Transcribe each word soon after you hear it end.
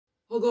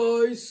Hi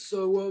guys,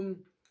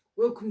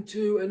 welcome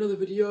to another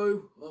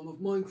video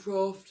of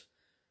Minecraft,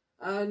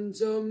 and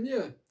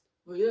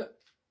what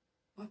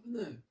happened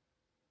there?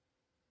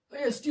 Oh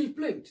yeah, Steve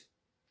blinked.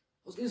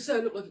 I was going to say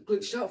it looked like it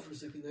glitched out for a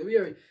second there, but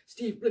yeah,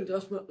 Steve blinked.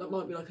 That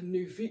might be like a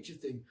new feature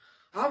thing.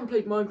 I haven't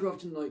played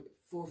Minecraft in like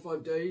 4 or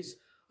 5 days.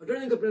 I don't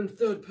think I've been in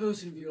third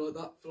person view like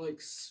that for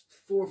like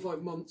 4 or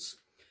 5 months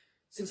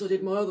since I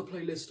did my other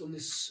playlist on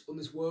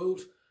this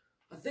world.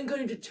 I think I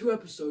only did 2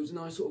 episodes and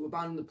I sort of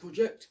abandoned the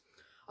project.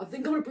 I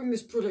think I'm going to bring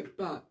this project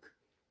back,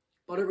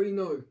 but I don't really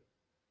know.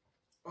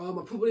 I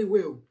probably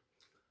will.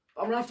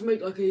 I'm going to have to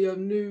make like a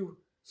new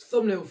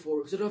thumbnail for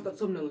it, because I don't have that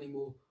thumbnail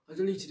anymore. I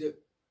deleted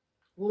it.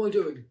 What am I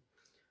doing?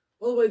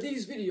 By the way,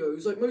 these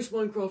videos, like most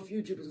Minecraft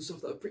YouTubers and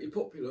stuff that are pretty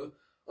popular,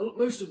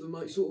 most of them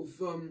like sort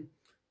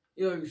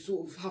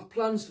of have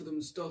plans for them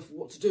and stuff,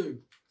 what to do.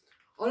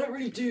 I don't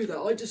really do that.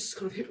 I just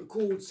kind of hit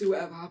record, see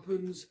whatever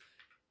happens,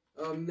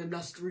 then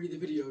that's really the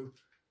video.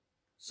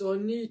 So I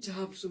need to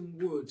have some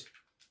wood.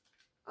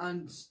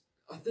 And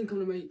I think I'm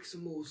going to make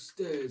some more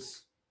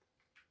stairs.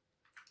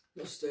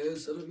 Not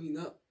stairs, I don't mean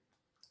that.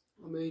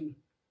 I mean,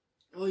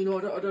 oh, you know,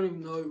 I don't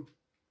even know.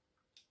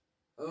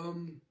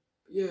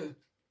 Yeah.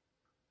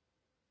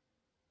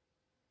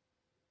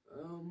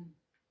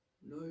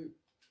 No.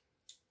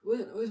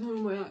 Where's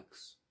my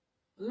axe?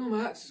 I don't know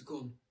where my axe is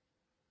gone.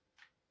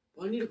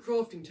 But I need a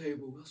crafting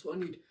table, that's what I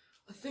need.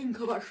 I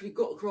think I've actually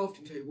got a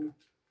crafting table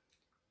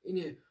in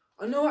here.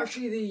 I know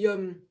actually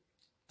the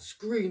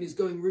screen is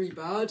going really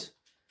bad.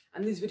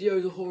 And these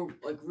videos are horrible,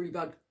 like really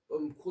bad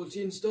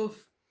quality and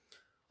stuff.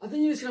 I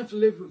think you're just gonna have to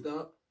live with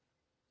that.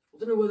 I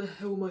don't know where the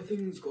hell my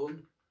thing's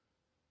gone.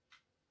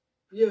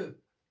 But yeah,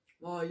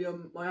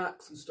 my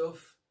axe and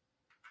stuff.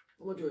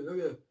 What am I doing? Oh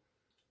yeah.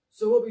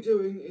 So what I'll be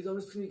doing is I'm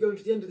just gonna be going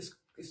to the end of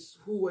this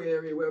hallway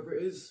area, wherever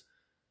it is,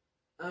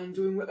 and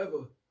doing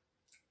whatever.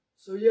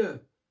 So yeah.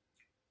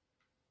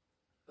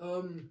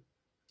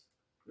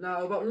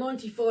 Now about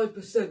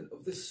 95%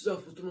 of this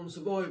stuff was done on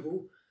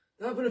survival.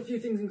 There have been a few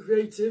things in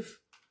creative.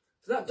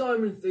 So that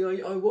diamond thing,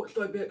 I watched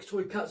IBX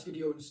Toy Cats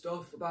video and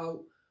stuff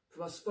about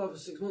 5 or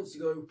 6 months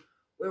ago,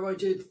 where I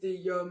did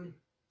the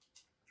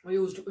where he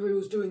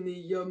was doing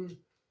the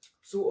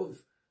sort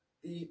of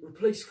the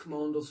replace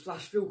command or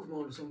slash fill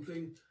command or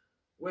something,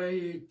 where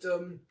he'd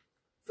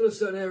fill a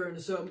certain area in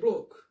a certain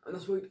block, and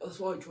that's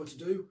what I tried to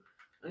do,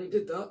 and he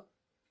did that.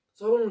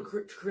 So I wanted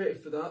to create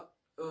it for that,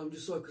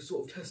 just so I could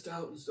sort of test it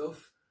out and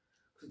stuff,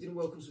 because it didn't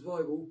work on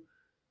survival.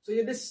 So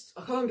yeah,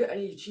 I can't get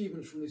any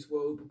achievements from this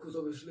world because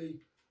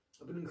obviously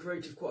I've been in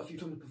creative quite a few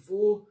times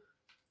before,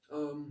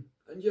 and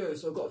yeah,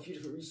 so I've got a few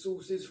different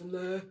resources from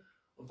there.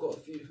 I've got a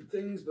few different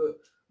things, but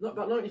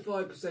about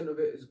 95% of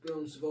it is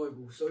beyond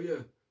survival. So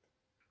yeah.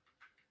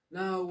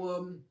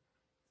 Now,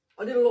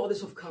 I did a lot of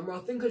this off camera. I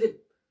think I did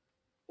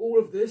all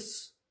of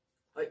this,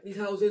 like these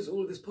houses,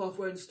 all of this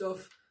pathway and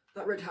stuff,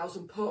 that red house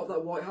and part of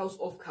that white house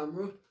off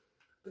camera.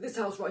 But this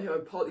house right here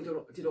I partly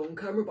did on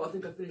camera, but I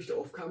think I finished it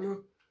off camera.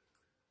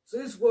 So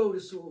this world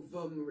is sort of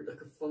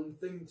like a fun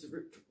thing to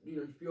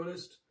be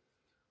honest.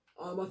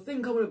 I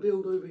think I'm going to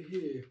build over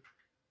here,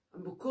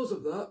 and because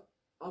of that,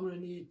 I'm going to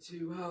need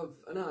to have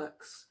an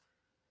axe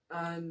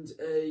and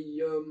a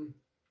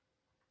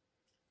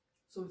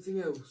something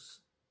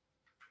else.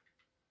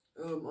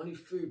 I need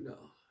food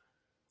now.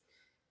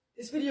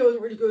 This video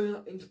isn't really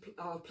going into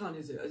our plan,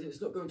 is it? As in,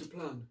 it's not going to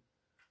plan.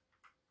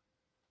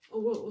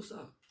 Oh, what's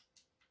that?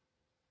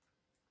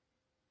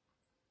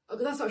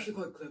 Okay, that's actually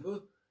quite clever.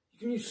 You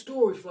can use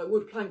storage for like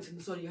wood planks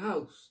inside your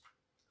house.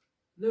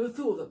 Never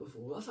thought of that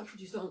before. That's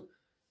actually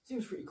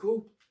seems pretty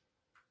cool.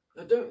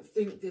 I don't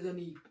think there's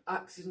any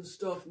axes and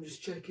stuff. I'm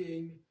just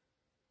checking.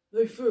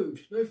 No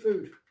food. No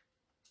food.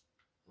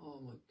 Oh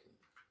my god.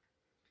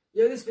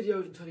 Yeah, this video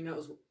isn't turning out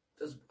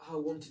as how I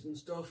wanted and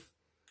stuff.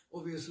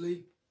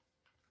 Obviously.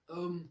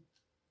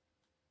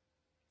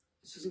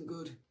 This isn't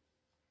good.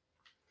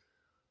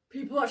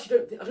 People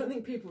actually I don't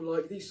think people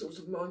like these sorts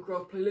of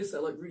Minecraft playlists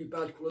that are like really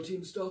bad quality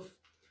and stuff.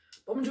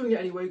 But I'm doing it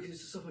anyway because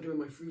it's the stuff I do in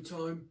my free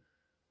time.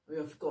 Oh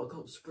yeah, I forgot I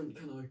can't sprint,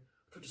 can I?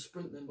 I tried to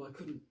sprint then, but I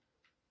couldn't.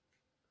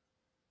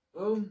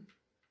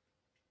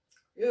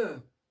 Yeah.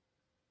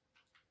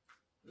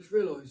 I just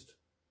realised.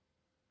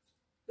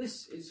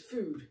 This is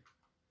food.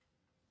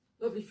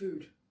 Lovely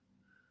food.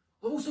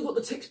 I've also got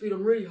the tick speed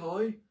on really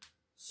high,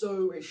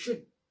 so it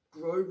should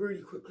grow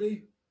really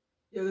quickly.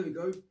 Yeah, there we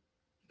go. You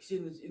can see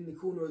in the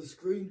corner of the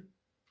screen.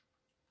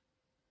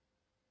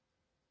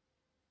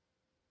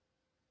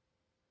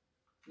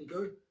 There you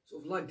go.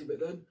 Sort of lagged a bit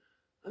then.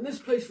 And this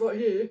place right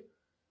here,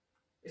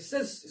 it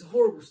says, it's a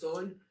horrible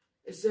sign.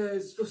 It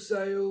says for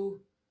sale,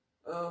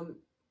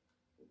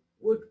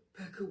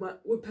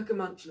 Woodpecker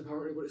Mansion,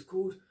 apparently what it's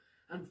called,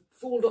 and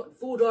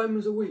 4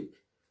 diamonds a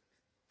week.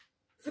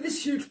 For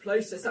this huge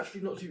place, that's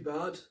actually not too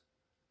bad.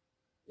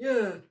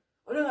 Yeah,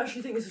 I don't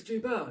actually think this is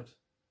too bad.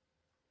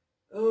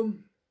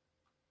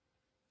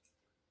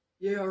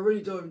 Yeah, I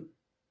really don't.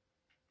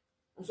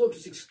 I'm sort of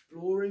just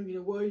exploring in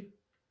a way,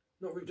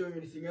 not really doing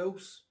anything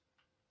else.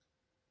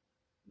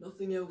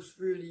 Nothing else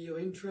really of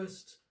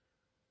interest.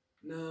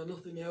 Nah,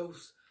 nothing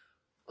else.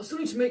 I still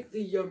need to make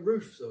the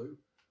roof though,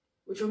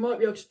 which I might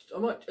be able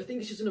to. I think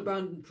it's just an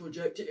abandoned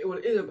project. Well,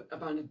 it is an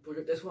abandoned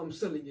project. That's why I'm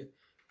selling it.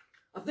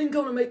 I think I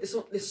want to make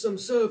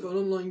this server an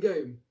online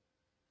game,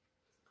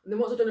 and then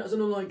once I've done it as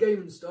an online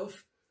game and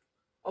stuff,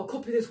 I'll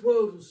copy this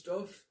world and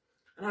stuff,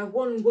 and have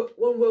one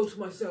world to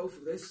myself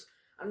for this,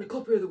 and a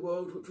copy of the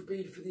world which would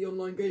be for the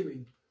online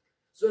gaming.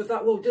 So if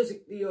that world does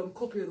the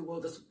copy of the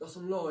world that's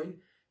online,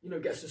 you know,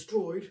 gets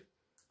destroyed,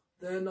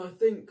 then I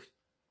think,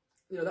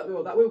 you know,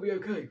 that will be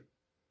okay.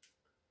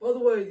 By the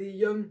way,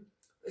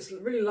 it's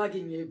really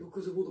lagging here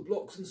because of all the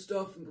blocks and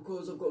stuff, and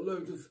because I've got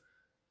loads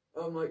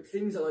of like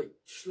things that like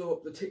slow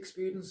up the tick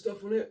speed and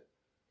stuff on it.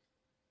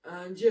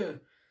 And yeah.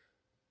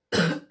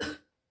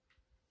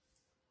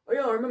 Oh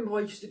yeah, I remember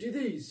I used to do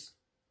these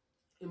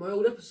in my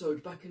old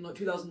episodes back in like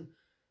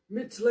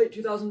mid to late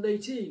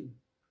 2018.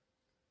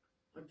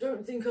 I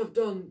don't think I've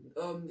done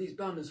these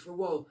banners for a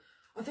while.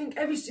 I think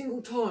every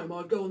single time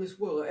I'd go on this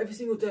world, like every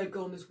single day I'd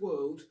go on this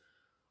world,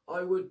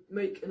 I would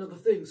make another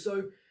thing.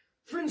 So,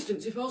 for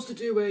instance, if I was to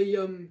do a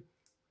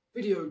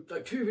video,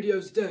 like 2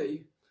 videos a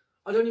day,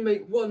 I'd only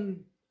make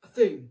one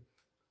thing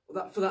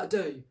for that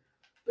day.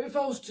 But if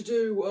I was to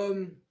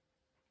do,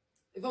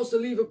 if I was to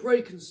leave a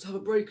break and have a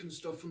break and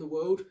stuff from the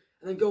world,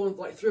 and then go on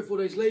like 3 or 4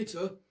 days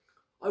later,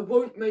 I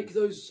won't make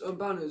those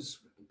banners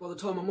by the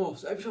time I'm off.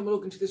 So every time I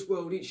log into this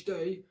world each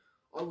day,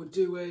 I would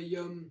do a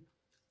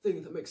thing,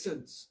 if that makes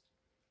sense.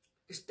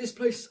 This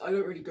place I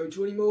don't really go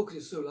to anymore because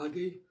it's so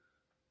laggy.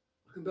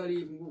 I can barely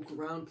even walk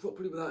around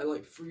properly without it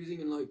like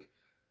freezing, and like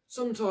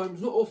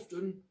sometimes, not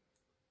often,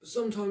 but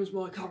sometimes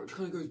my character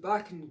kind of goes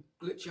back and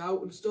glitch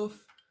out and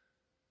stuff.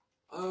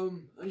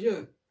 And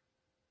yeah.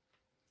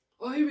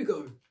 Oh, here we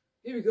go.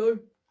 Here we go.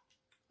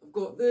 I've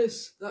got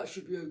this. That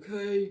should be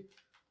okay.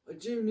 I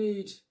do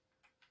need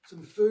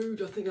some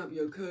food. I think that'll be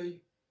okay.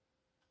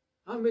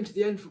 I haven't been to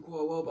the end for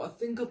quite a while, but I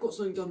think I've got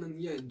something done in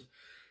the end.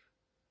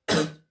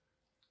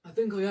 I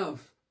think I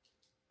have.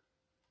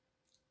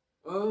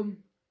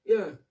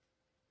 Yeah.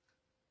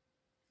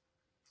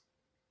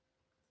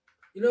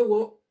 You know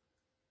what?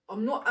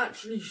 I'm not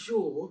actually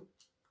sure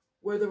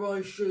whether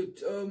I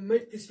should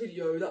make this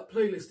video, that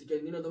playlist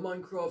again, you know, the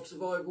Minecraft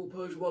Survival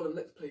PEUGEOT Island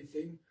Let's Play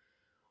thing.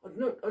 I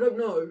don't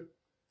know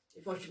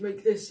if I should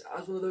make this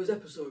as one of those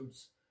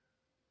episodes,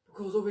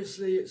 because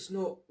obviously it's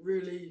not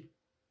really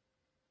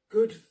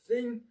good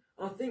thing.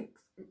 I think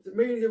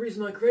mainly the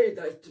reason I created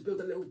that is to build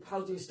a little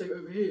housing estate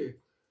over here.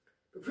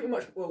 But pretty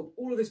much, well,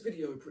 all of this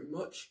video, pretty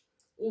much,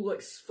 all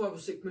like 5 or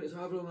 6 minutes, or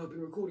however long I've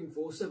been recording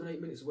for, 7, 8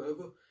 minutes or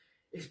whatever,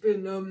 it's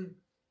been,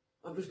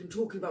 I've just been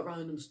talking about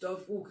random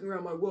stuff, walking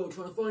around my world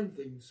trying to find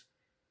things.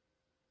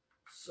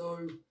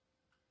 So,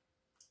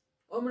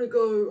 I'm going to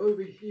go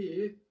over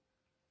here,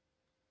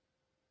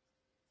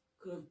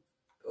 kind of,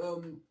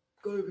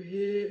 go over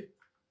here, it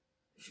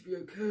should be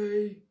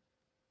okay.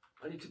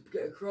 I need to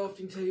get a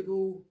crafting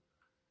table,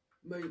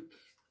 make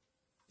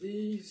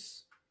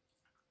these,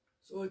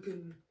 so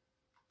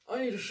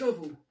I need a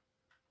shovel.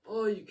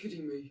 Are you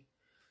kidding me?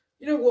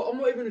 You know what, I'm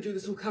not even going to do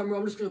this on camera,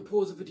 I'm just going to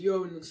pause the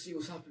video and see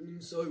what's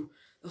happening, so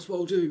that's what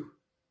I'll do.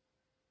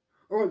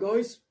 Alright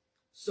guys,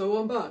 so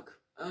I'm back,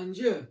 and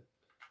yeah,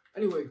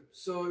 anyway,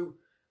 so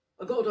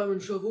I got a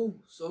diamond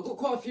shovel, so I've got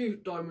quite a few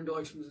diamond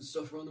items and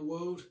stuff around the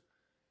world.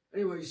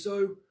 Anyway,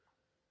 so,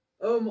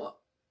 one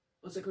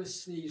second, I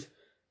sneeze.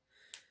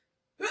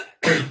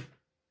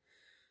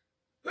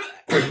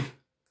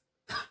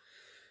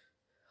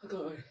 I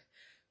got it.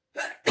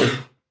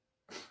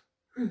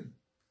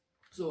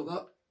 So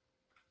that.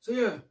 So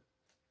yeah.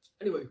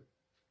 Anyway,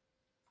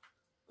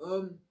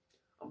 I'm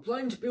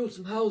planning to build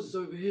some houses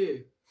over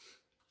here,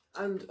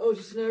 and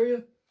just an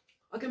area.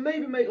 I can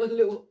maybe make like a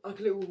little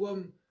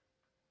one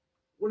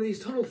of these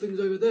tunnel things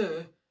over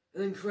there,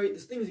 and then create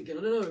these things again.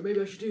 I don't know.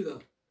 Maybe I should do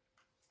that.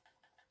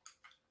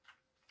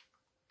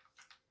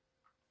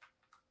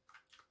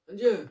 And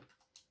yeah,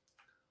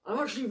 I've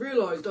actually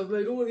realised I've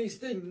made all of these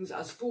things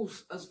as full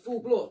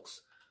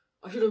blocks.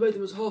 I should have made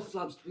them as half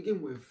slabs to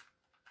begin with,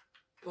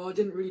 but I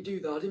didn't really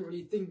do that. I didn't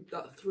really think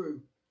that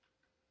through.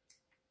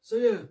 So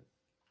yeah,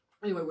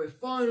 anyway, we're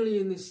finally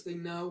in this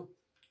thing now.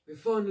 We're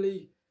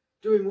finally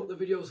doing what the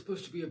video was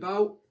supposed to be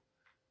about.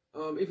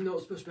 Even though it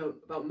was supposed to be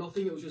about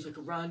nothing, it was just like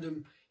a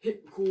random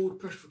hit record,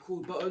 press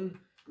record button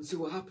and see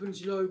what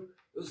happens, you know.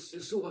 It's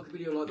sort of like a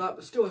video like that,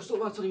 but still I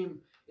sort of had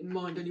something in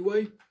mind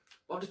anyway.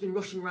 But I've just been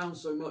rushing around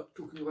so much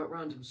talking about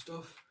random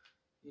stuff.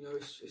 You know,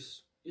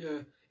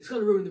 yeah, it's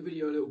kind of ruined the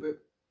video a little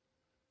bit.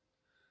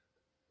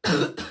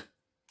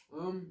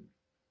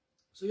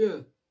 So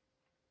yeah.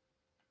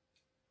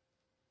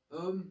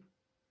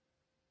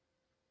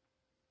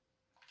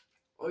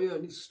 Oh yeah, I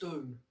need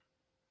stone.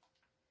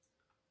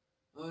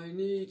 I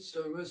need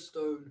stone. Where's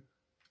stone?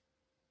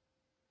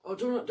 Oh,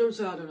 don't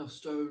say I don't have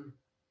stone.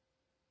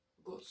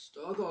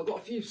 I've got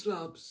a few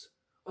slabs.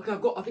 Okay,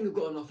 I think I've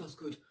got enough. That's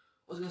good.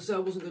 I was gonna say I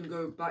wasn't gonna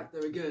go back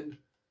there again,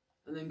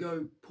 and then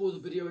go pause the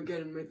video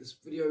again and make this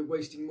video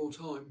wasting more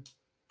time.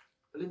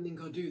 I didn't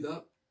think I'd do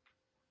that.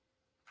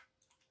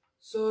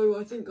 So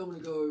I think I'm gonna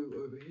go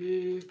over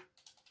here.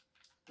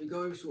 We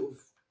go sort of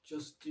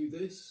just do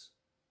this.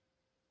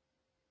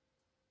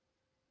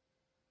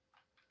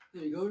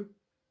 There you go.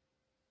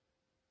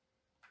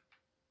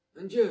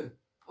 And yeah,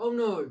 oh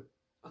no,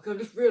 okay, I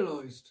just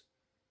realised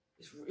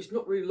it's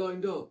not really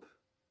lined up.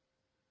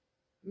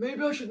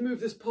 Maybe I should move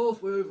this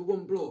pathway over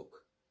one block.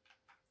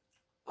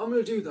 I'm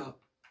going to do that.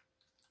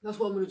 That's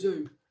what I'm going to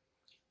do.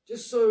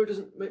 Just so it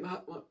doesn't make I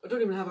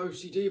don't even have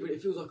OCD, but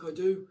it feels like I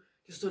do.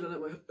 Just so I don't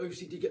let my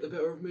OCD get the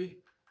better of me.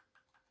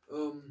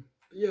 But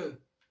yeah.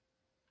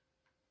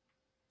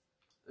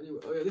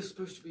 Anyway, oh yeah, this is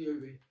supposed to be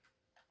over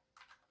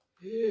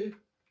here.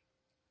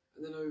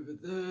 And then over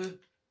there.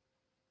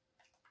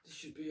 This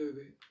should be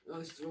over here. No,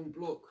 this is the wrong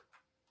block.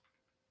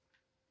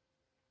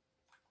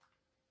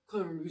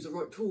 Can't remember use the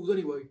right tools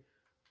anyway.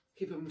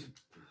 Keep them to...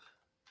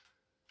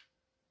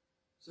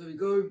 So there we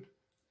go.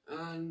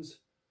 And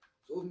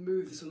sort of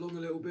move this along a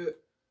little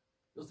bit.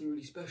 Nothing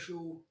really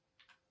special.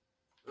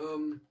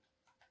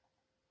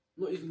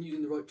 Not even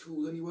using the right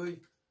tools anyway.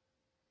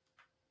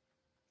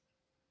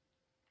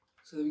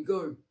 So there we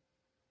go.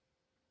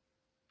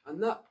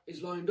 And that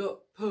is lined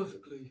up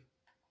perfectly.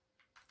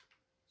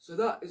 So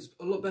that is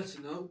a lot better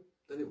now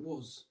than it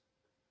was.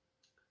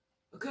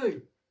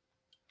 Okay.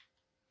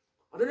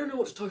 I don't know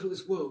what to title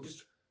this world.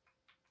 Just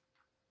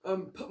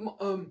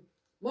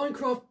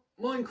Minecraft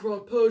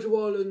PEUGEOT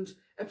Island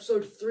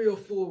episode 3 or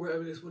 4,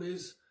 whatever this one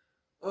is.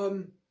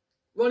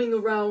 Running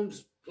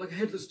around like a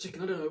headless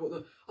chicken. I don't know what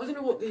the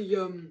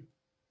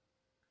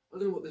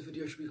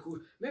video should be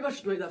called. Maybe I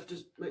should make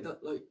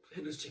that like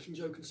headless chicken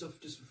joke and stuff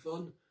just for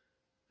fun.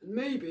 And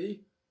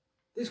maybe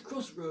this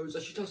crossroads I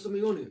should have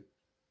something on it.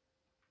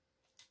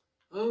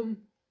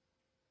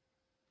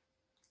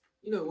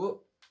 You know what?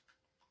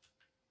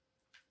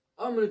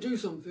 I'm going to do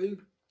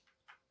something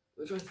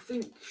which I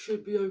think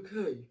should be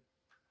okay.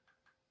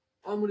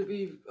 I'm going to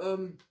be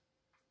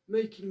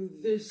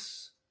making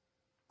this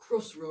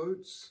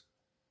crossroads.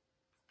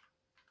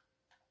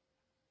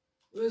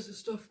 Where's the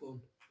stuff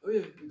gone? Oh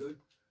yeah, here we go.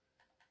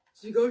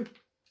 So you go,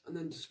 and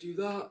then just do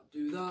that,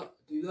 do that,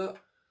 do that.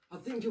 I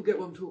think you'll get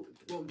what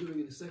I'm doing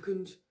in a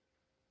second.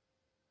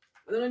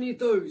 And then I need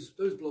those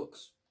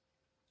blocks.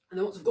 And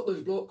then once I've got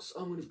those blocks,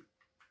 I'm going to...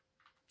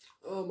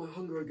 Oh, my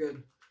hunger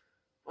again.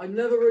 I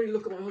never really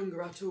look at my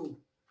hunger at all.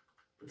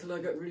 Until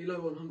I get really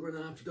low on hunger and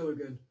then I have to go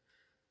again.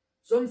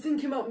 So I'm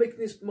thinking about making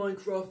this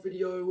Minecraft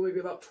video maybe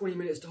about 20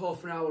 minutes to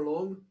half an hour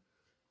long.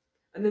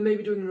 And then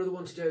maybe doing another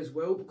one today as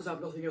well, because I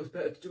have nothing else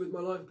better to do with my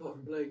life apart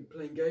from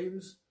playing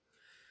games.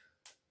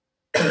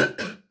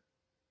 I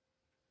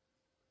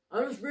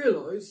just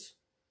realised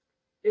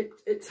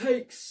it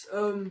takes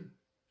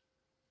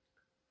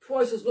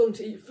twice as long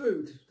to eat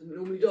food than it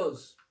normally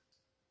does.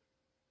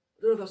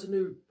 I don't know if that's a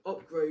new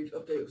update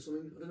or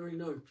something. I don't really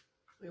know.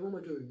 Hey, what am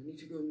I doing? I need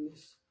to go in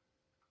this.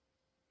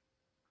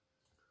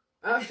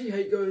 I actually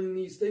hate going in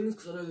these things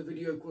because I know the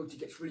video quality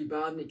gets really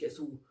bad and it gets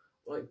all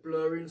like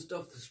blurry and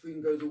stuff. The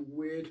screen goes all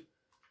weird.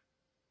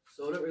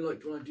 So I don't really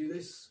like when I do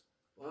this.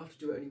 But I have to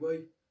do it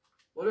anyway.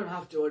 Well, I don't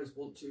have to, I just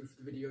want to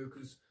for the video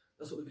because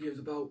that's what the video's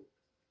about.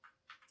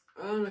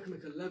 And I can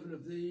make 11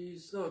 of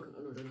these. No,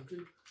 I don't have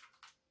to.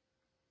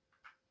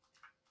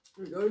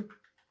 There we go.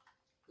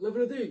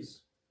 11 of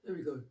these. There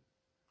we go.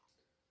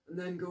 And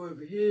then go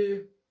over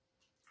here.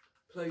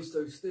 Place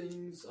those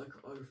things. I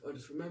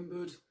just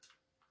remembered.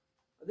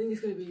 I think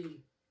it's going to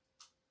be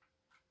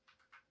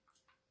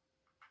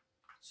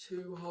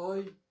too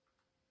high.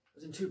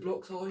 As in 2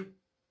 blocks high.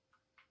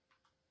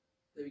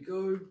 There we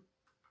go.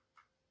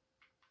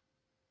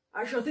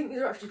 Actually, I think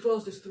these are actually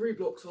classed as 3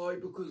 blocks high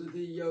because of the,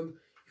 you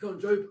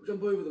can't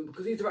jump over them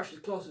because these are actually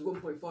classed as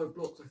 1.5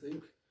 blocks, I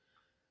think.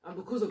 And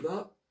because of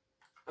that,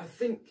 I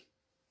think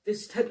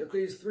this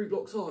technically is 3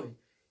 blocks high,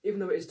 even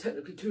though it is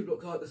technically 2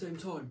 blocks high at the same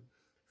time.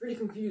 It's really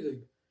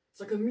confusing.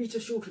 It's like a metre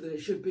shorter than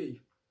it should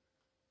be,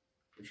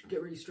 which can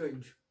get really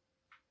strange.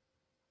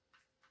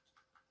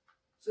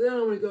 So then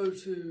I'm going to go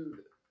to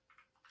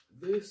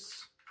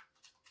this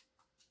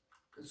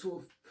and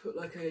sort of put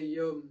like a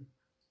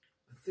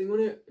thing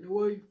on it in a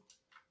way.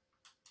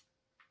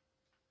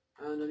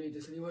 And I need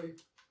this anyway.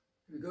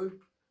 Here we go.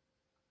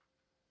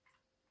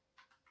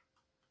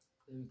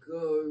 There we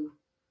go.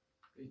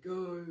 There we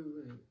go.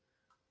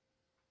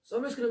 So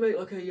I'm just going to make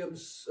like a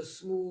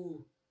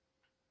small,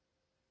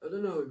 I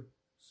don't know,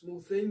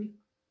 small thing,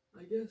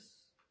 I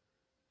guess.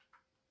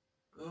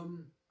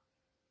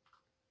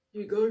 Here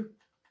we go.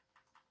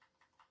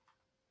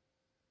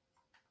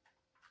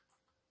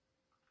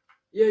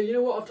 Yeah, you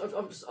know what?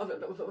 I've just sorry.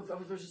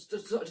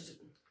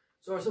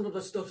 Sometimes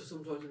I stutter.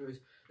 Sometimes, anyways.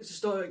 Let's just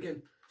start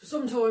again. So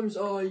sometimes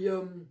oh,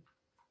 you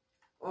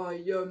know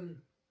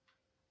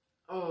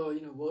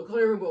what? I can't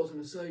remember what I was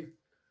going to say.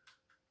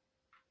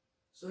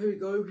 So here we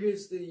go.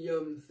 Here's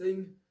the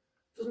thing.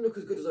 Doesn't look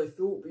as good as I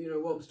thought, but you know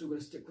what? I'm still going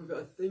to stick with it.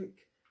 I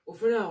think. Well,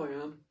 for now I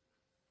am.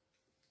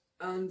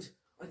 And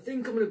I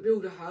think I'm going to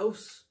build a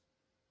house.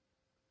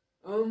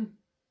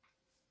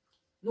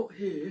 Not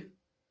here.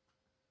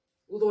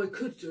 Although I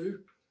could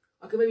do,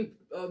 I could maybe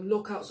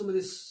knock out some of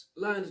this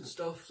land and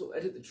stuff, sort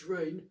of edit the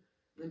terrain,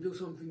 and then build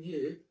something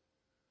here.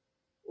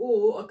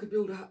 Or I could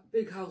build a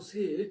big house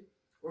here,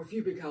 or a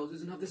few big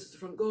houses, and have this as the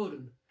front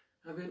garden,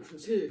 have an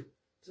entrance here.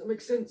 Does that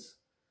make sense?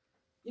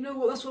 You know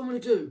what, that's what I'm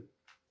going to do.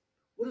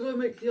 What did I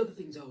make the other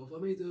things out of? I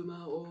made them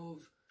out of...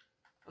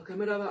 Okay, I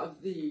made them out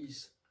of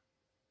these.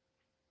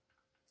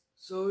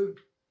 So...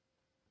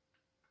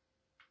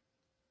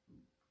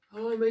 how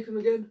do I make them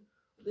again?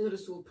 I think I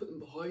just sort of put them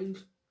behind.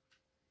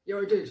 Yeah,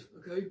 I did,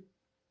 okay.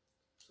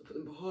 So I put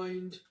them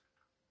behind.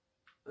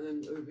 And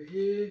then over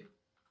here.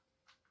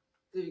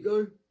 There you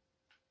go.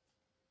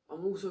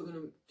 I'm also going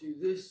to do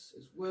this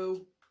as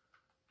well.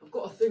 I've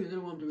got a thing, I don't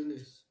know why I'm doing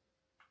this.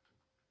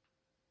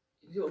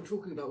 You see what I'm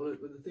talking about when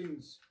the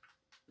things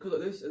go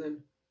like this, and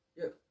then,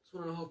 yep, it's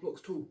 1.5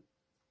 blocks tall.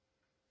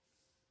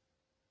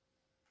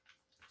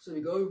 So there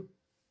we go.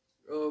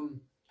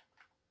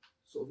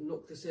 Sort of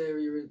knock this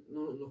area in,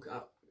 not knock it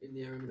out in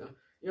the area now.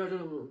 You know, I don't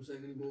know what I'm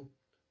saying anymore.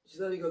 So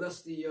there you go,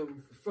 that's the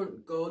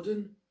front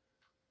garden.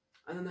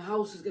 And then the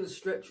house is going to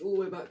stretch all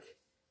the way back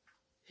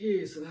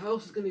here. So the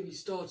house is going to be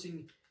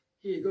starting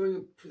here, going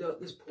up to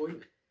about this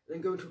point, and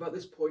then going to about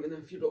this point, and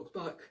then a few blocks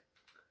back.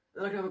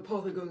 Then I can have a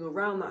pathway going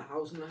around that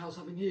house and the house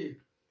having here.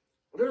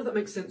 I don't know if that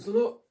makes sense or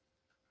not.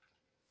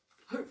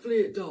 Hopefully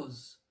it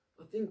does.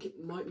 I think it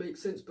might make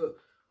sense, but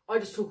I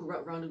just talk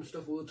about random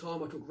stuff all the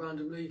time. I talk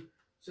randomly,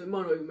 so it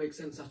might not even make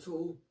sense at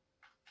all.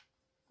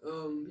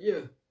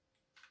 Yeah.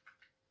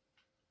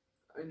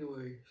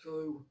 Anyway,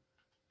 so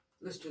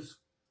let's just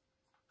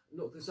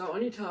knock this out. I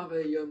need to have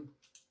a,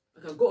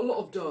 okay, I've got a lot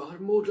of dirt. I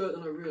had more dirt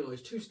than I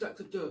realised. 2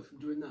 stacks of dirt from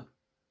doing that.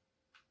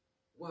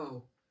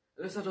 Wow.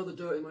 Unless I had other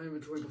dirt in my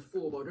inventory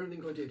before, but I don't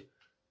think I did.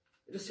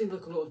 It just seems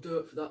like a lot of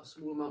dirt for that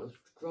small amount of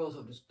grass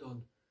I've just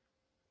done.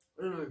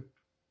 I don't know.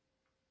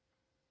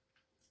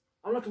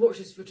 I'm gonna have to watch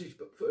this footage,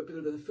 I'm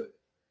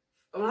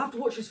gonna have to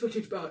watch this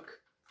footage back,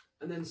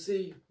 and then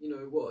see, you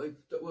know, what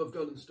I've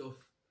done and stuff.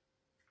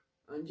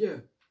 And yeah,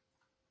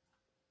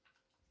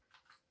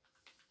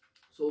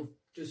 sort of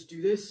just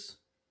do this.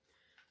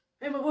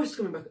 Hey, my voice is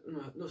coming back.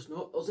 No, it's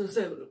not. I was gonna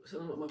say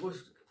my voice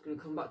is gonna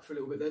come back for a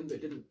little bit then, but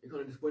it didn't. It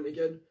kind of just went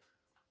again.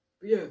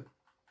 But yeah.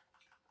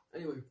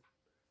 Anyway,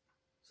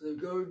 so there we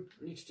go.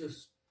 I need to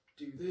just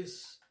do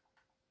this,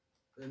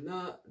 then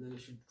that, and then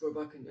it should draw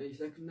back in any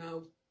second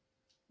now.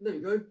 And there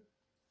we go.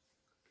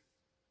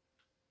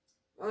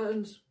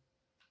 And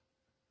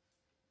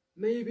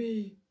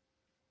maybe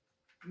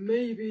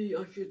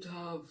I should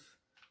have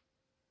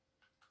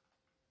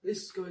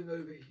this going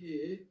over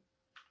here,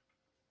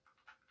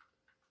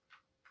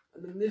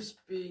 and then this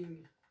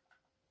being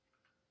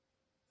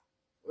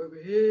over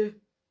here,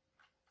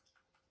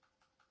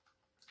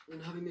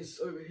 and having this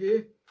over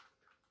here.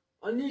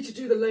 I need to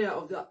do the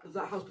layout of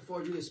that house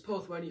before I do this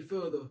pathway any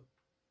further,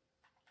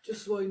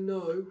 just so I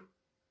know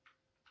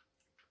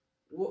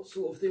what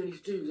sort of thing I need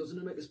to do, because I was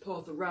going to make this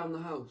path around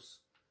the house.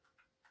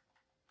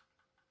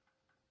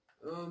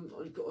 I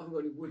haven't got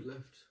any wood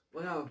left.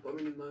 I have, but I'm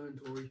in my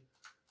inventory.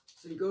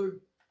 So you go.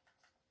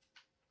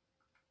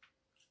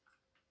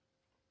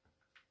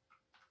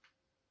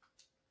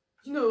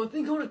 You know, I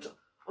think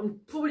I'm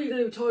probably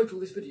going to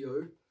title this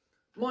video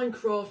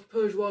Minecraft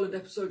PEUGEOT Island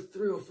episode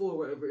 3 or 4,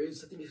 whatever it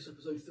is. I think it's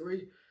episode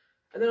 3.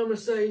 And then I'm going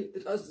to say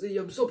that as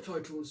the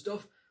subtitle and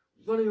stuff,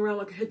 running around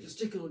like a headless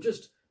chicken, or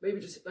just maybe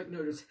just like,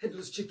 no, just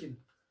headless chicken,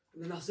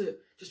 and then that's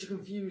it, just to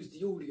confuse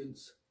the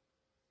audience.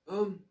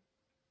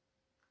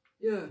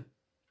 Yeah.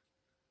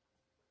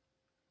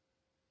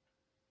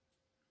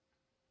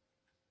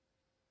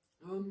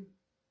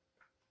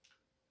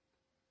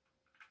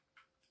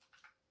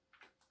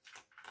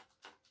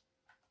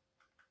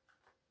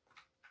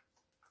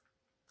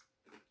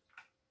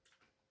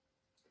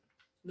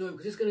 No,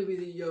 because it's going to be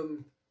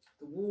the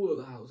wall of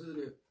the house,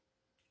 isn't it?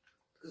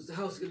 Because the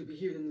house is going to be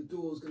here, and the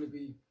door is going to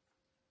be.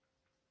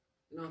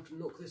 And I have to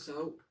knock this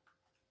out.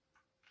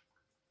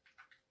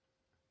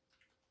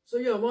 So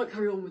yeah, I might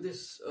carry on with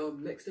this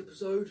next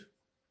episode,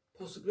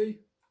 possibly.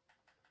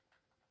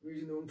 I'm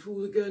using the wrong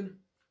tools again.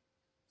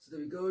 So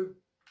there we go.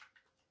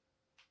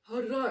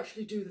 How did I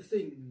actually do the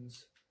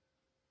things?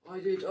 I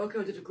did a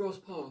grass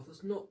path.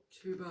 That's not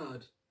too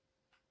bad.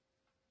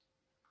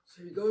 So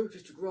here we go,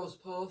 just a grass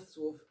path,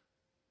 sort of.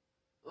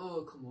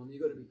 Oh, come on,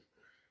 you got to be.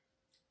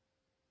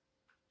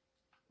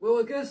 Well,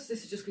 I guess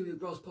this is just going to be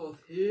the grass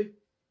path here.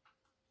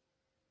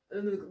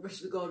 And then the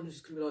rest of the garden is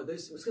just going to be like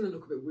this. It's going to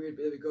look a bit weird,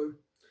 but there we go.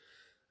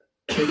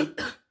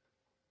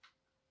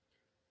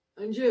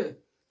 And yeah,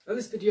 now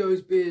this video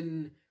has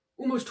been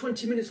almost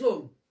 20 minutes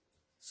long.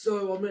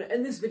 So I'm going to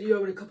end this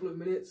video in a couple of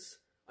minutes,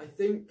 I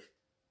think.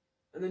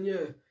 And then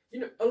yeah, you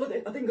know,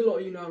 I think a lot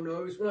of you now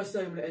knows when I say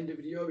I'm going to end a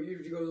video, it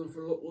usually goes on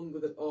for a lot longer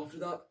after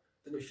that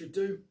than it should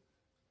do.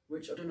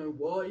 Which I don't know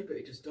why, but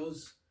it just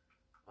does.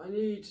 I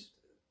need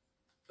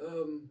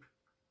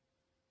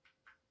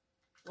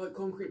like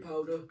concrete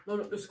powder. No,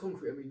 not just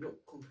concrete, I mean not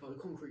concrete powder,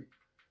 concrete.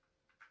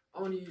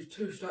 I want to use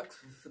 2 stacks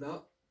for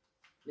that.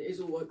 And it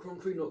is all white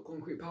concrete, not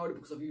concrete powder,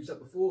 because I've used that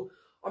before.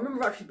 I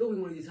remember actually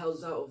building one of these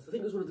houses out of, I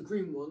think it was one of the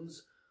green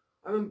ones.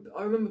 I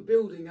remember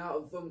building out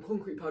of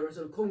concrete powder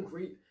instead of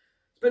concrete.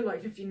 Spent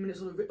like 15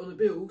 minutes on a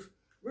build.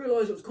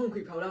 Realised it was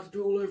concrete powder, I had to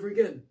do it all over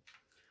again.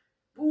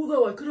 But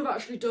although I could have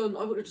actually done,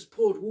 I would have just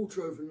poured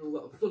water over and all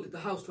that, and flooded the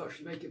house to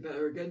actually make it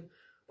better again.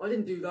 I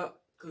didn't do that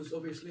because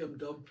obviously I'm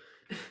dumb.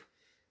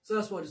 So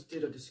that's what I just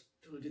did. I just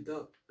kind of did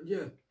that, and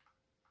yeah.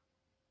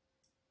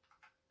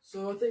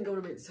 So I think I'm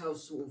gonna make this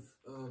house sort of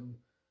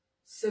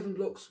 7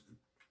 blocks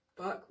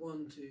back.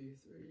 1, 2,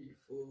 3,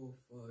 4,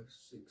 5,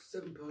 6,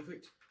 7.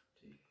 Perfect.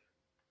 2,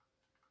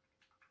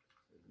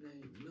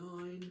 7, 8,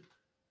 9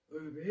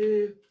 over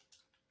here,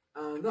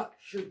 and that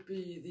should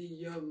be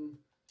the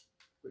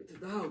width of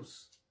the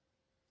house.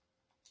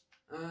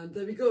 And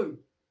there we go.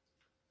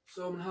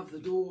 So I'm gonna have the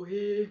door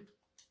here.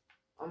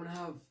 I'm gonna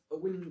have a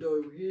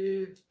window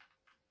here.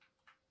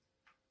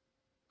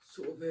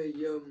 Sort of a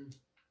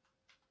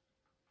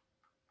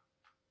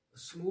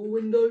small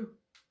window.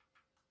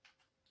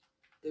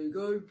 There we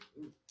go.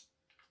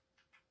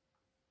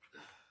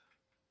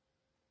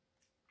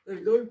 There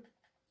we go.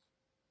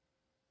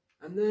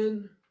 And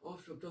then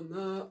after I've done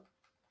that,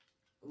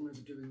 I'm going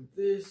to be doing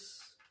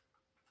this.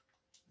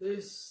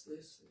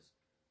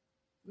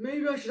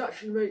 Maybe I should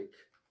actually make.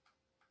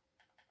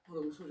 Hold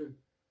on, what's I doing?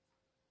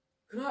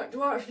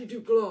 Do I actually do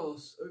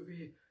glass over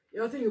here?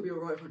 Yeah, I think it'll be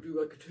alright if I do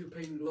like a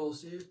 2-pane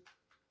glass here.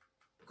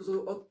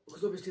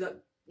 Because obviously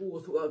that wall,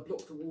 I thought that would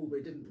block the wall, but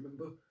it didn't,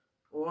 remember.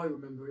 Or I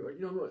remember it.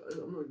 You know, I'm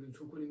not even going to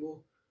talk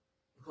anymore.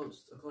 I can't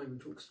even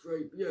talk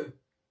straight, but yeah.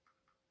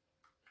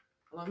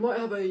 And I might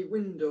have a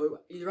window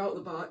either out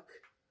the back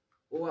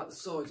or at the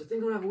sides. I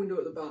think I'm going to have a window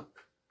at the back.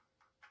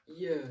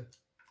 Yeah.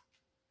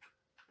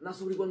 And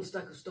that's already 1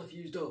 stack of stuff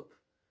used up.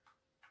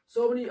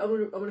 So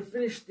I'm gonna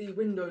finish the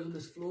windows on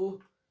this floor,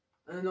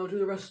 and then I'll do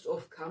the rest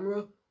off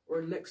camera or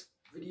in the next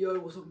video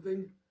or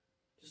something.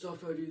 Just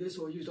after I do this,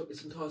 or use up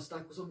this entire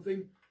stack or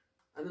something,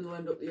 and then I'll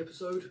end up the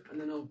episode,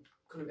 and then I'll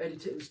kind of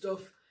edit it and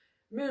stuff.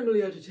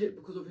 Minimally edit it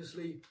because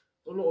obviously,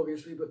 well not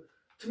obviously, but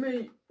to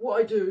me,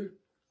 what I did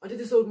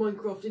this old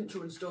Minecraft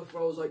intro and stuff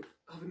where I was like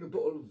having a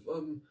bottle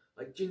of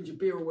like ginger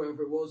beer or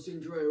whatever it was,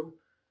 ginger ale,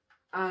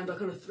 and I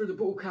kind of threw the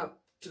bottle cap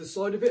to the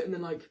side of it, and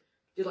then like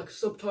did like a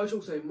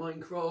subtitle saying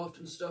Minecraft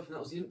and stuff, and that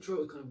was the intro. It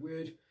was kind of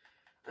weird,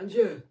 and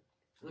yeah,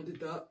 I did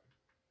that.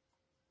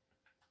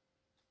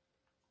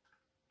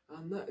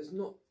 And that is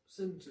not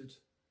centered.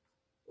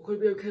 Or could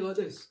it be okay like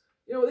this?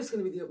 You know what, this is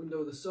going to be the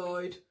window on the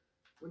side.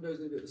 Window's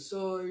going to be at the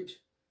side.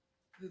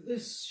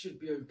 This should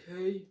be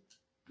okay.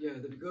 Yeah,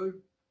 there we go.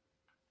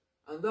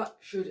 And that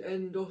should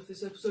end off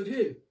this episode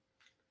here.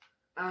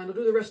 And I'll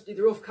do the rest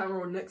either off camera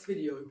or next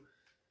video.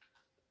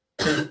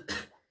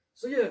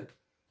 So yeah.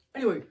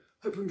 Anyway,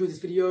 hope you enjoyed this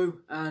video.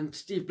 And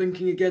Steve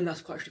blinking again,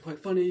 that's actually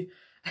quite funny.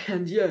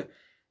 And yeah,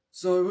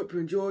 so hope you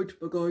enjoyed.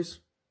 But guys,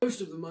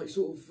 most of them might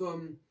sort of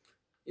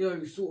you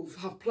know, sort of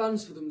have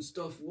plans for them and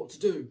stuff, what to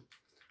do.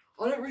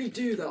 I don't really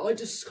do that. I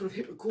just kind of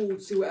hit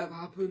record, see whatever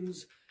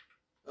happens,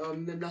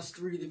 then that's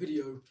really the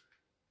video.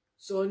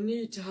 So I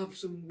need to have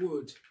some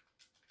wood,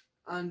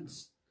 and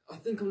I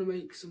think I'm going to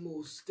make some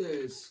more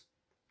stairs.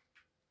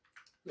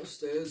 Not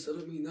stairs, I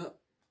don't mean that.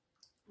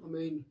 I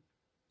mean,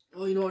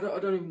 oh, you know, I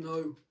don't even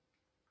know.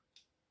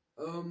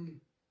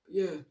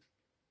 Yeah.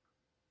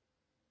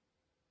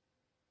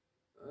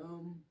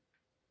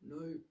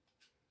 No.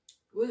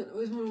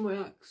 Where's my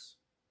axe?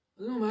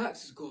 I don't know, my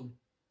axe is gone.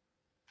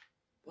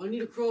 But I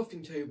need a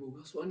crafting table,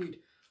 that's what I need.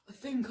 I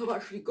think I've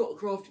actually got a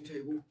crafting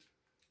table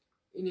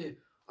in here.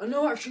 I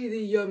know actually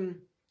the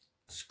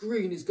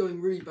screen is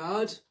going really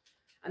bad,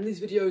 and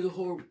these videos are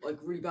horrible, like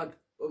really bad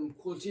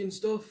quality and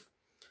stuff.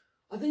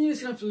 I think you're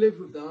just gonna have to live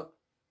with that.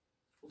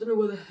 I don't know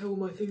where the hell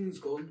my thing's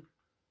gone.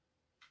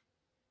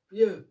 But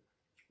yeah,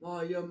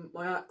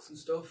 my axe and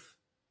stuff.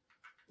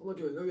 What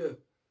am I doing? Oh yeah.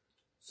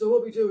 So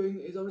what we're doing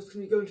is I'm just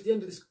gonna be going to the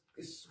end of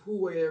this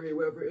hallway area,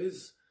 wherever it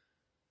is,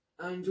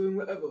 and doing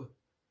whatever.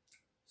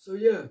 So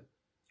yeah.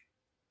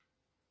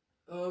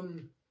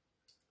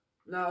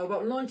 Now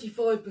about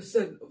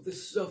 95% of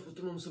this stuff was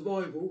done on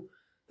survival.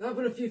 There have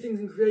been a few things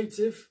in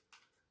creative.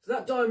 So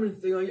that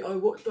diamond thing, I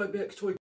watched IBX Toy